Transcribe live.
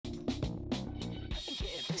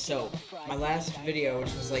So, my last video,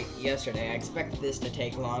 which was like yesterday, I expected this to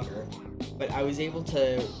take longer, but I was able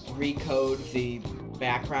to recode the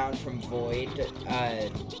background from Void,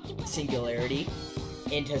 Singularity,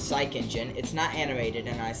 into Psych Engine. It's not animated,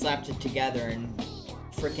 and I slapped it together in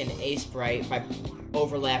frickin' Sprite by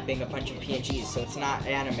overlapping a bunch of PNGs, so it's not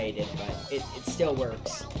animated, but it still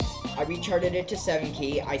works. I recharted it to 7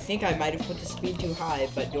 key. I think I might have put the speed too high,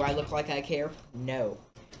 but do I look like I care? No.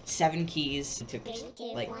 7 keys. It took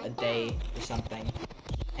like a day or something.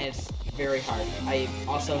 And it's very hard. I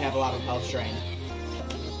also have a lot of health drain.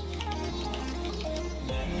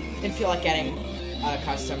 Didn't feel like getting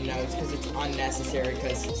custom nodes because it's unnecessary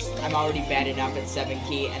because I'm already bad enough at 7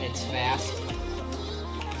 key and it's fast.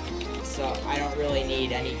 So I don't really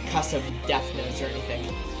need any custom death nodes or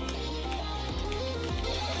anything.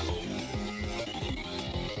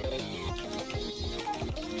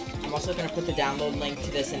 I'm also going to put the download link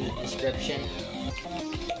to this in the description.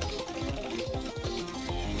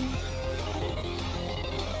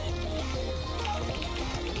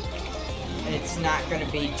 And it's not going to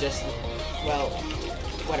be just, well,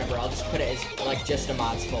 whatever, I'll just put it as, like, just a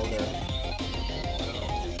mods folder.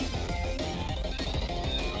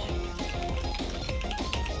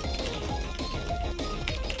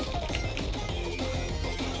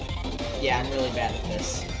 Yeah, I'm really bad at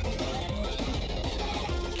this.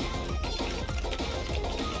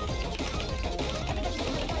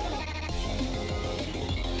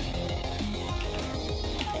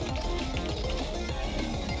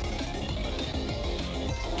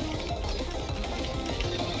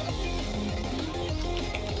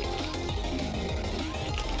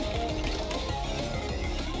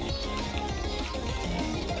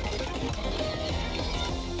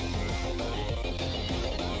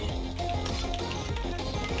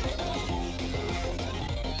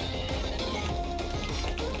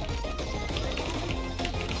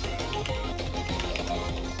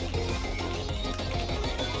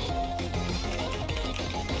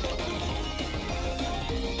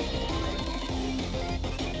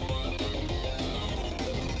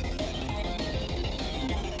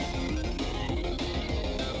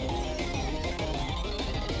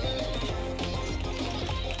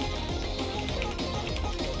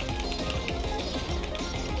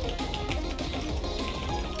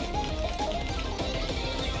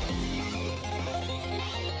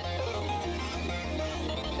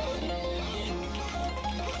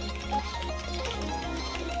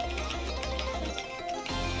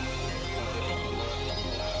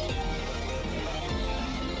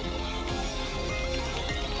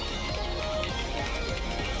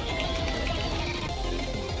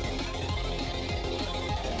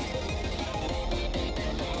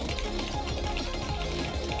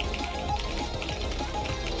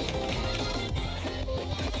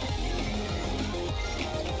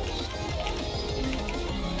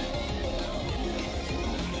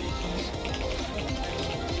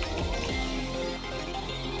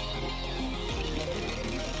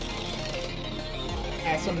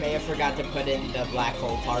 I also may have forgot to put in the black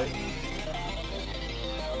hole part.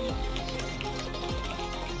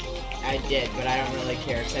 I did, but I don't really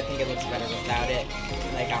care, because I think it looks better without it,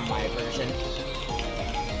 like on my version.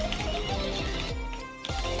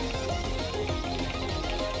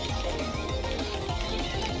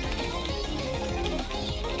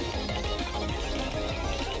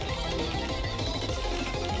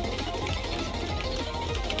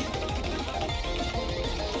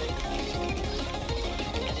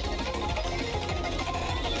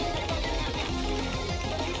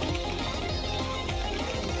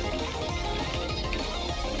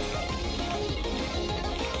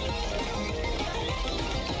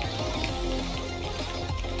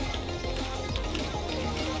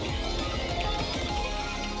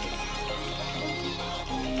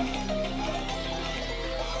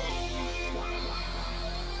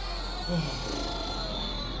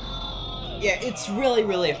 Yeah, it's really,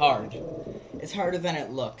 really hard. It's harder than it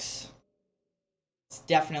looks. It's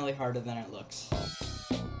definitely harder than it looks.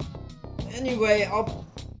 Anyway, I'll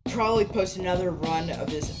probably post another run of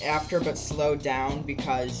this after, but slow down,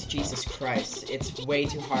 because, Jesus Christ, it's way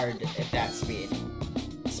too hard at that speed.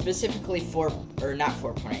 Specifically 3.8.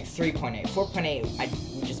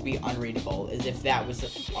 4.8 would just be unreadable, as if that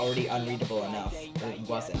was already unreadable enough. Or it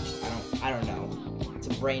wasn't. I don't know. It's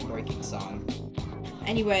a brain-breaking song.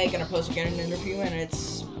 Anyway, gonna post again in a few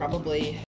minutes, probably.